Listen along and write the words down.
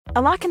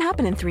A lot can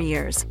happen in 3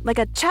 years, like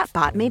a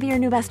chatbot may be your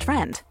new best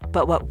friend.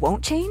 But what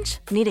won't change?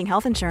 Needing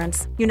health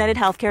insurance. United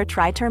Healthcare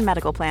Tri-Term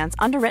Medical Plans,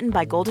 underwritten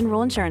by Golden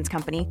Rule Insurance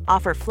Company,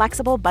 offer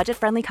flexible,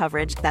 budget-friendly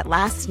coverage that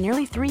lasts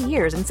nearly 3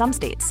 years in some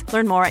states.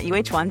 Learn more at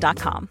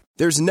uh1.com.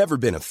 There's never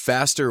been a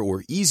faster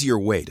or easier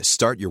way to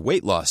start your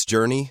weight loss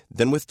journey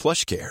than with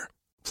PlushCare.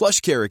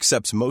 PlushCare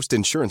accepts most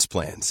insurance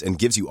plans and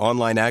gives you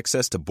online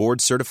access to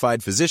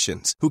board-certified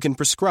physicians who can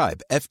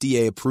prescribe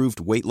FDA-approved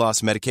weight loss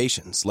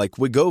medications like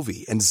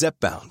Wegovy and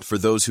Zepbound for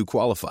those who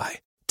qualify.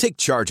 Take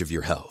charge of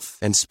your health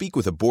and speak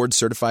with a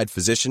board-certified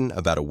physician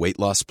about a weight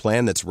loss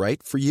plan that's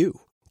right for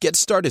you. Get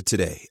started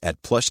today at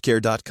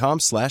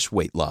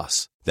plushcare.com/weight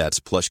loss.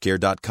 That's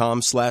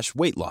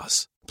plushcare.com/weight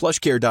loss.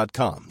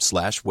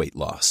 plushcare.com/weight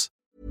loss.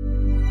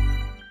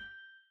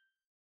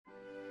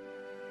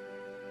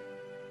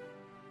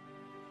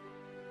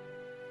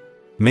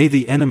 May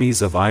the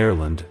enemies of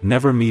Ireland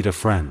never meet a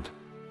friend.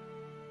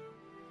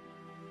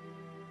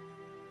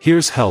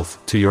 Here's health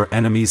to your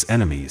enemies'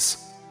 enemies.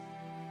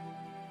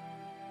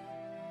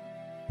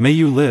 May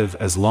you live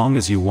as long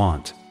as you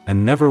want,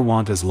 and never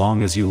want as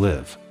long as you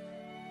live.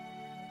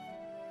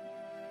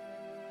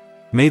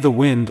 May the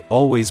wind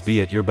always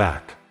be at your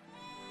back.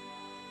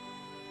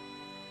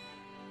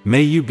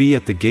 May you be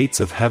at the gates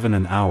of heaven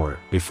an hour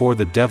before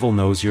the devil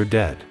knows you're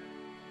dead.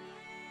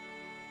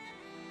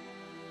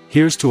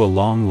 Here's to a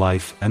long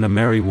life and a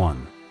merry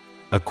one.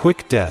 A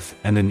quick death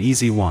and an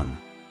easy one.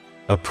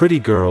 A pretty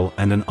girl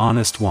and an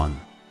honest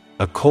one.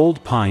 A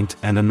cold pint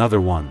and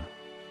another one.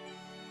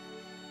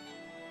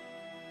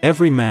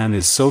 Every man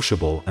is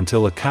sociable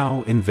until a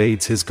cow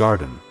invades his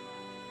garden.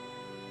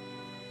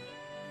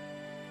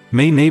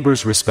 May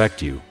neighbors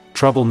respect you,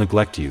 trouble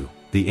neglect you,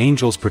 the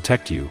angels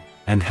protect you,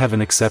 and heaven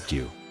accept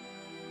you.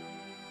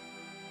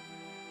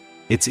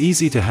 It's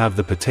easy to have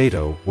the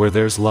potato where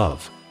there's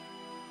love.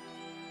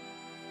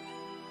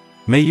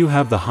 May you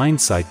have the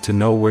hindsight to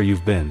know where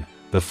you've been,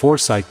 the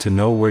foresight to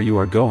know where you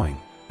are going,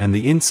 and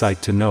the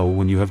insight to know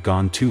when you have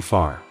gone too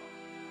far.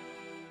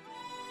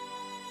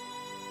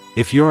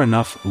 If you're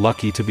enough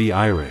lucky to be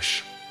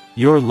Irish,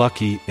 you're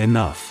lucky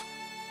enough.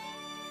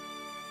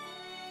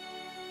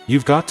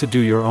 You've got to do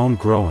your own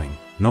growing,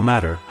 no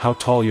matter how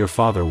tall your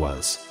father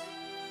was.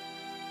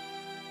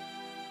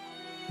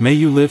 May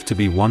you live to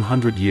be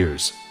 100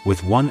 years,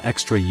 with 1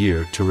 extra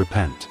year to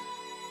repent.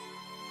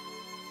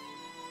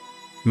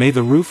 May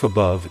the roof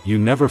above you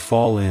never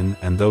fall in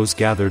and those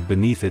gathered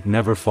beneath it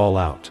never fall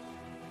out.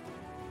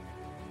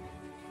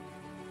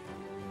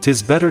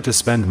 'Tis better to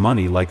spend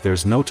money like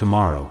there's no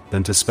tomorrow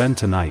than to spend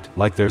tonight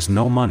like there's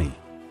no money.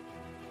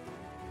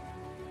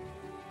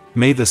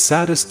 May the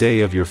saddest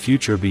day of your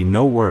future be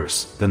no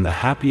worse than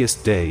the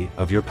happiest day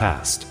of your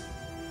past.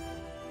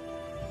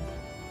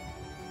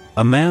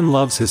 A man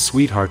loves his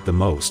sweetheart the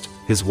most,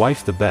 his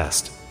wife the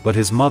best, but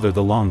his mother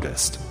the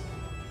longest.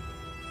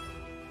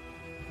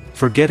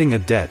 Forgetting a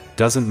debt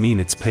doesn't mean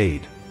it's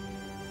paid.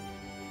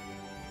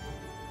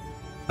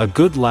 A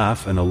good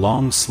laugh and a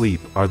long sleep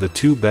are the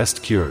 2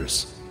 best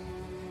cures.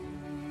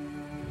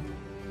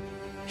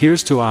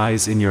 Here's to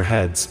eyes in your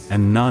heads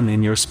and none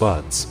in your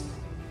spuds.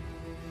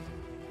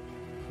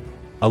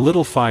 A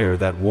little fire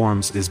that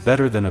warms is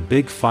better than a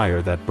big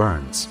fire that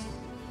burns.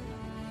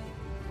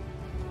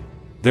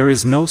 There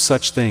is no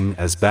such thing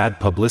as bad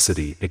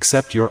publicity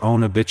except your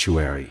own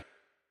obituary.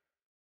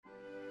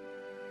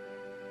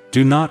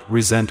 Do not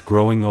resent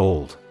growing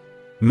old.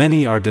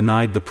 Many are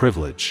denied the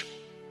privilege.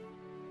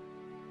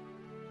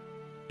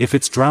 If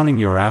it's drowning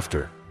you're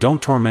after,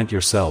 don't torment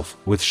yourself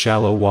with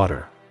shallow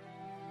water.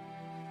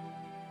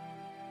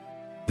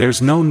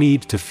 There's no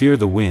need to fear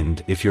the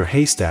wind if your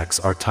haystacks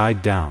are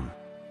tied down.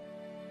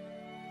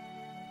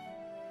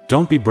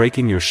 Don't be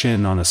breaking your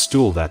shin on a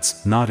stool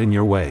that's not in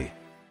your way.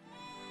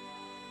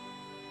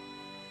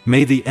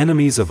 May the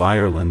enemies of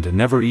Ireland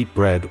never eat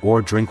bread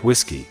or drink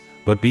whiskey,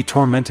 but be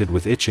tormented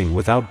with itching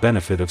without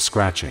benefit of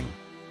scratching.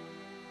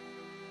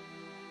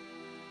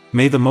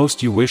 May the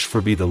most you wish for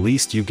be the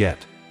least you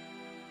get.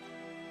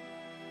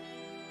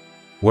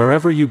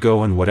 Wherever you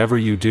go and whatever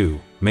you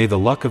do, may the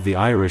luck of the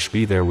Irish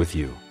be there with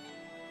you.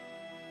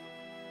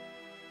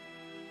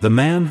 The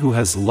man who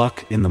has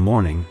luck in the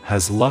morning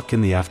has luck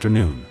in the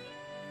afternoon.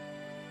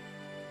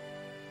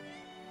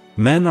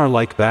 Men are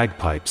like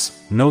bagpipes,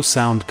 no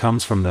sound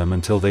comes from them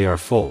until they are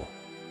full.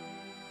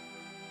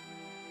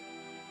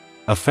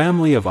 A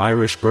family of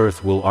Irish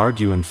birth will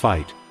argue and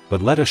fight,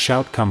 but let a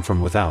shout come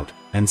from without,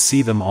 and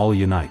see them all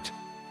unite.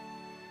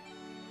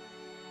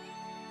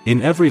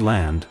 In every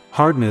land,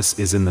 hardness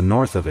is in the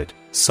north of it,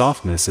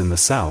 softness in the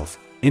south,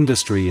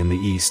 industry in the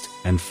east,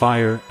 and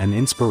fire and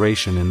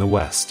inspiration in the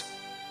west.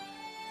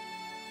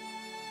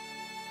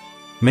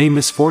 May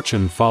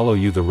misfortune follow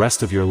you the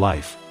rest of your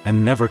life,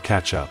 and never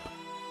catch up.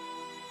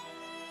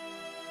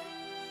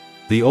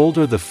 The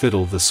older the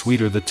fiddle, the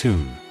sweeter the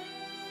tune.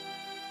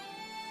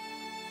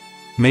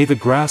 May the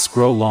grass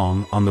grow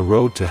long on the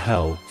road to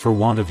hell for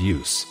want of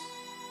use.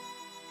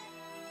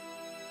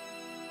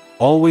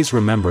 Always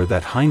remember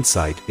that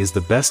hindsight is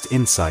the best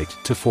insight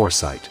to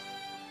foresight.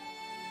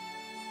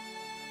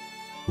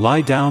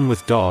 Lie down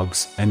with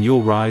dogs, and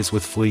you'll rise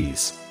with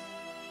fleas.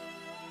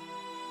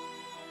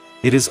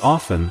 It is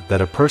often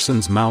that a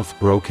person's mouth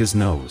broke his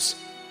nose.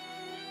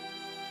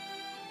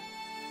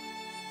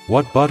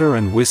 What butter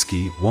and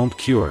whiskey won't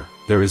cure,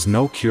 there is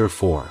no cure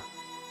for.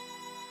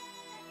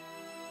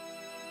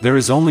 There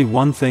is only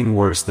one thing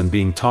worse than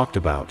being talked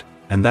about,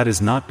 and that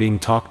is not being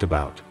talked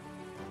about.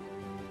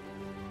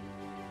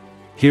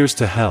 Here's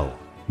to hell.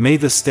 May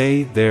the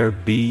stay there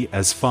be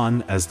as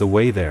fun as the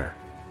way there.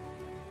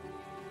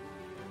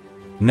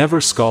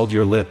 Never scald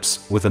your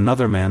lips with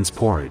another man's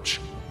porridge.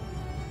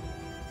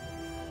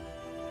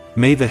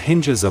 May the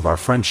hinges of our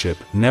friendship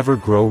never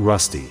grow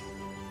rusty.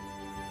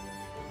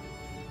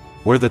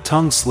 Where the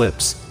tongue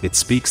slips, it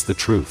speaks the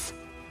truth.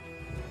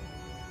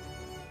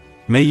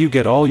 May you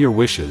get all your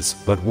wishes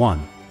but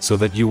one, so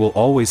that you will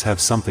always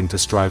have something to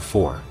strive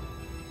for.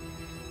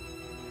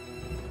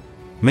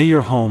 May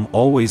your home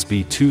always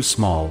be too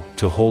small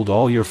to hold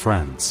all your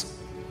friends.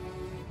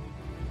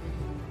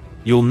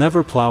 You'll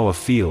never plow a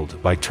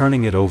field by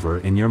turning it over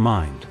in your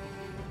mind.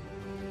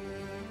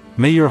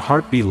 May your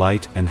heart be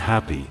light and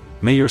happy,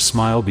 may your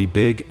smile be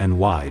big and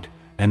wide,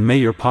 and may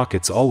your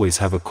pockets always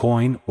have a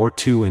coin or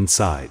two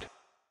inside.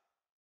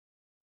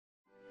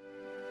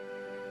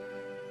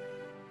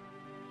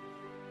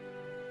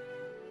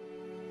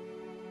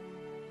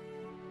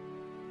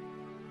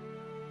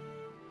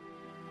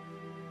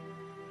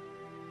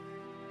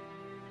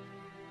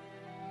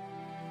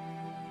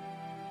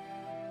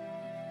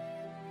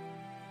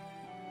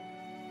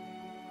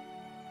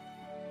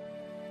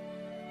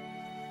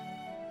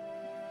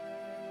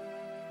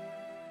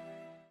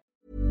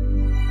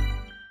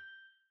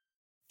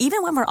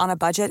 Even when we're on a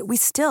budget, we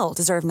still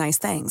deserve nice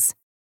things.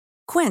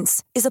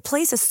 Quince is a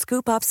place to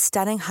scoop up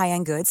stunning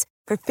high-end goods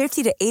for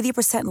 50 to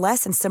 80%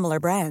 less than similar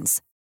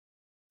brands.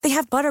 They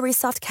have buttery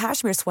soft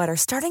cashmere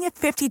sweaters starting at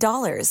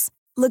 $50,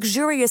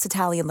 luxurious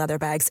Italian leather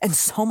bags, and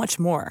so much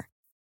more.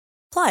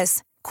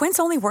 Plus, Quince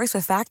only works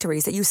with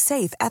factories that use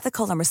safe,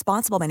 ethical, and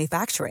responsible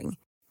manufacturing.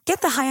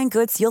 Get the high-end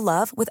goods you'll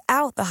love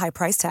without the high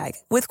price tag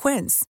with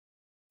Quince.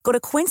 Go to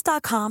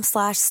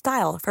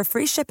quince.com/style for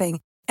free shipping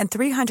and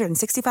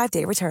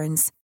 365-day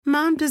returns.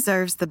 Mom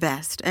deserves the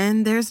best,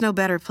 and there's no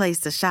better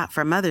place to shop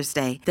for Mother's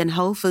Day than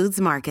Whole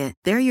Foods Market.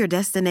 They're your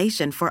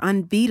destination for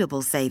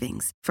unbeatable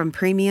savings, from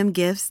premium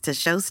gifts to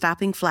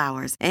show-stopping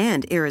flowers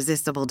and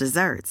irresistible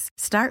desserts.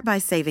 Start by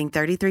saving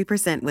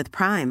 33% with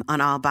Prime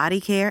on all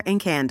body care and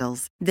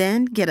candles.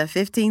 Then get a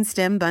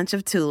 15-stem bunch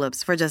of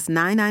tulips for just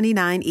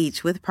 $9.99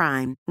 each with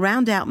Prime.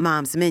 Round out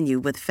Mom's menu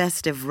with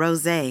festive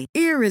rosé,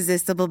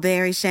 irresistible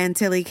berry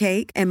chantilly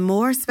cake, and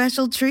more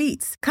special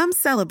treats. Come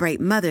celebrate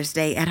Mother's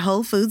Day at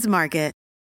Whole Foods Market.